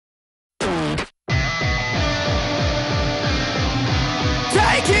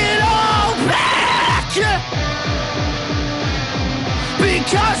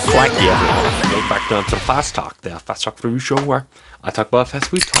Clacky everyone. Go back down to Fast Talk, the Fast Talk review show where I talk about fast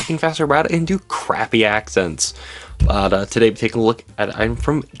food, talking faster about it, and do crappy accents. Today we're taking a look at an item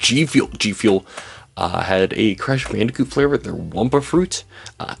from GFUEL. GFUEL had a Crash Bandicoot flavor, their Wumpa fruit.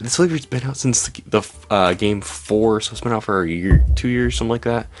 This flavor's been out since the game 4, so it's been out for a year, 2 years, something like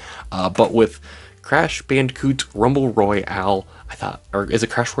that. But with Crash Bandicoot Rumble Royale, I thought, or is it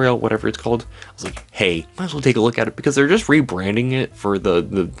Crash Royale, whatever it's called? I was like, hey, might as well take a look at it because they're just rebranding it for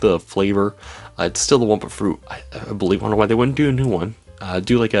the flavor. It's still the Wumpa fruit, I believe. I don't know why they wouldn't do a new one.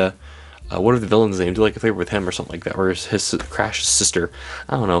 Do like a what are the villain's name? Do like a flavor with him or something like that, or his Crash's sister.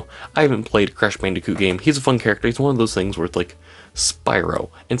 I don't know. I haven't played a Crash Bandicoot game. He's a fun character. He's one of those things where it's like Spyro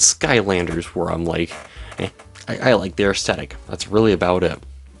and Skylanders, where I'm like, I like their aesthetic. That's really about it.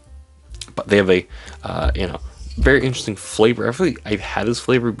 But they have a, very interesting flavor. I've had this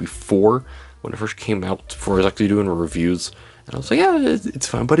flavor before when it first came out, before I was actually doing reviews, and I was like, yeah, it's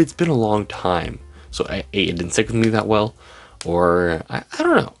fine, but it's been a long time, so it didn't stick with me that well, or I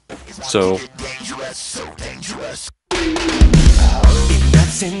don't know. So that's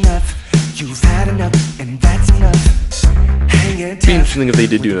enough. You've had enough, and that's enough. It'd be interesting if they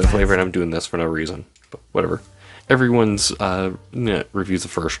did do that flavor, and I'm doing this for no reason, but whatever. Everyone's reviews the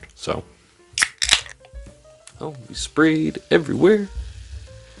first, so. Oh, we sprayed everywhere.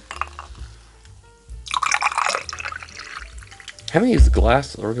 Haven't used the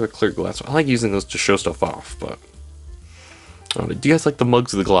glass, or regular clear glass. I like using those to show stuff off, but I don't know. Do you guys like the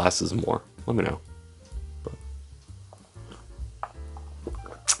mugs or the glasses more? Let me know. But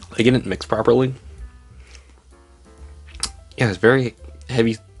I didn't mix properly. Yeah, it's very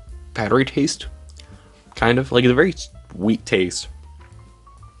heavy powdery taste. Kind of. Like, it's a very sweet taste.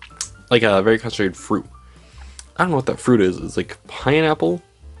 Like a very concentrated fruit. I don't know what that fruit is. It's like pineapple?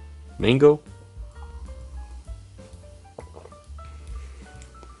 Mango?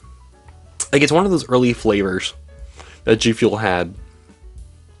 Like, it's one of those early flavors that GFUEL had.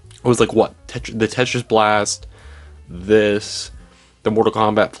 It was like, what? The Tetris Blast, the Mortal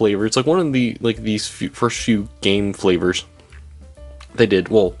Kombat flavor. It's like one of the, like, these first few game flavors they did.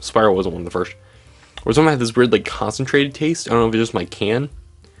 Well, Spyro wasn't one of the first. Where some had this weird, like, concentrated taste. I don't know if it's just my can.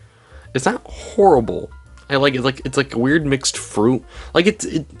 It's not horrible. I like it. It's like a weird mixed fruit. Like, it's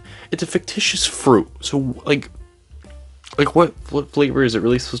a fictitious fruit. So like what flavor is it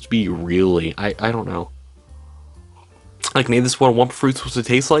really supposed to be? Really, I don't know. Like, maybe this is what a Wumpa fruit's supposed to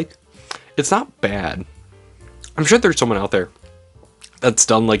taste like. It's not bad. I'm sure there's someone out there that's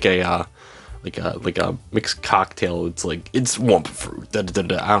done like a mixed cocktail. It's like, it's Wumpa fruit. I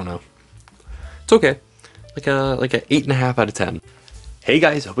don't know. It's okay. Like a 8.5 out of 10. Hey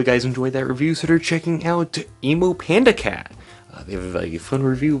guys, hope you guys enjoyed that review. So they're checking out Emo Panda Cat. They have a fun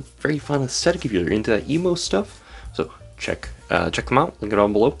review, very fun aesthetic if you're into that emo stuff. So check them out. Link it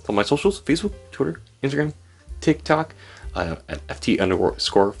down below. On my socials: Facebook, Twitter, Instagram, TikTok, at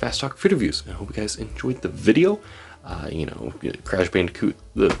ft_FastTalk food reviews. I hope you guys enjoyed the video. Crash Bandicoot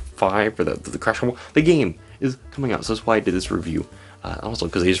the 5 or the Crash Rumble. The game is coming out, so that's why I did this review. Also,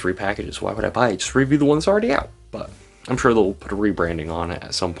 because they just repackaged it, so why would I buy it? Just review the one that's already out. But I'm sure they'll put a rebranding on it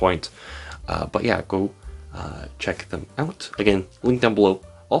at some point. But yeah, go check them out. Again, link down below.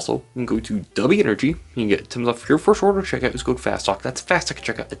 Also, you can go to Dubby Energy. You can get Tim's off your first order. Check out. Use code FASTTALK. That's FASTTALK.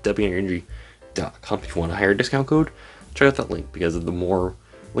 Check out at dubbyenergy.com. If you want a higher discount code, check out that link, because the more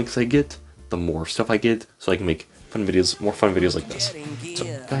links I get, the more stuff I get, so I can make fun videos, more fun videos like this. So,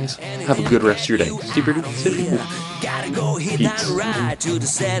 guys, have a good rest of your day. Stay pretty. Stay cool. Gotta go hit that ride to the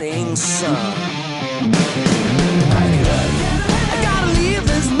setting sun.